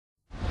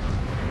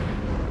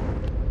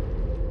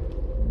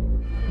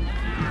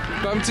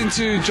bumped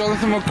into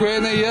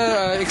jonathanmokuena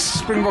here,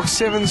 ex-Springbok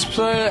Sevens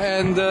player,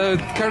 and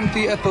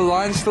currently at the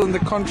Lions, still in the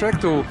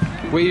contract. Or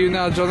where are you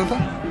now, Jonathan?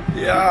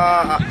 Yeah,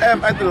 I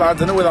am at the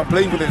Lions. I know where I'm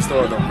playing for them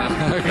still though.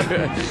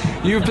 Okay.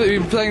 You've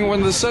been playing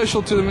one of the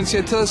social tournaments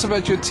here. Tell us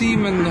about your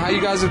team and how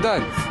you guys have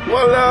done.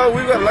 Well,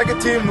 we've got like a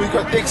team. We've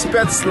got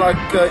expats like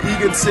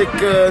Egan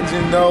Seconds,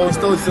 you know.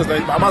 Still,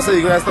 like, I must say,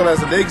 you guys still has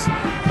the legs.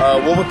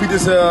 Wolver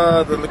Peters,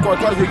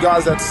 quite a few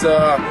guys that's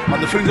on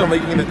the fringe of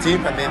making the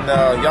team, and then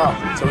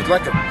yeah, so it's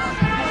like it.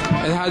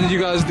 And how did you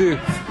guys do?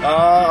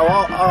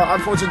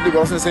 Unfortunately, we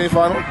lost in the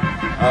semi-final.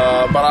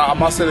 But I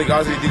must say the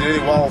guys did really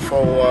well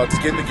for to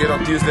get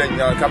on Tuesday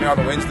and coming out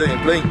on Wednesday and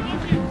playing.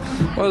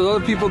 Well, a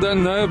lot of people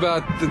don't know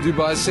about the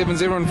Dubai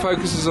Sevens. Everyone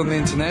focuses on the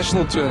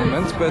international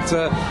tournament, but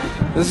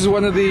this is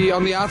one of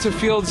on the outer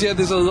fields here.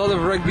 There's a lot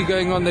of rugby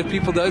going on that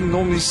people don't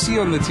normally see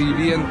on the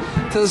TV. And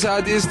tell us how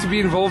it is to be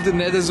involved in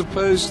that as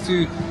opposed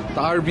to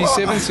the RB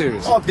 7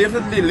 series. Oh,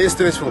 definitely less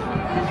stressful.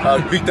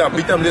 Big time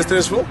less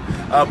stressful.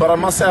 But I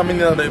must say, I mean,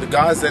 the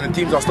guys and the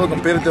teams are still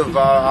competitive.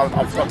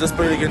 I've just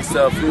played against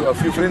a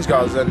few French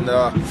guys, and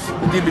the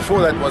team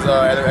before that was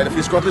had a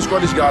few Scottish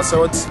guys.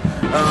 So it's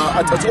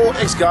all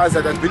ex-guys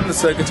that have been in the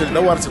circuit, so they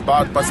know what it's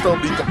about, but still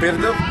being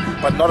competitive,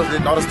 but not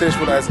as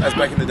stressful as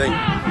back in the day.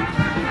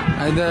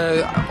 And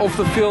off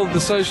the field,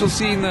 the social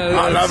scene.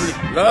 Lovely.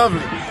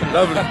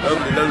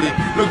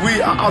 Look,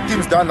 our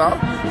team's done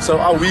now, so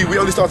we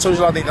only start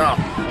socializing now.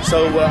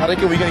 So I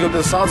reckon we're gonna go to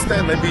the south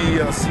stand, maybe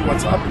see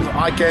what's up, some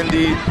eye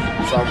candy,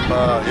 some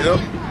you know.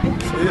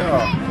 So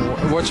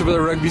yeah. Watch a bit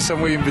of rugby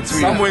somewhere in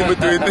between. Somewhere in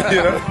between,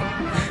 you know.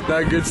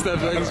 No, good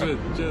stuff. Thanks, man.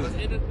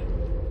 Cheers.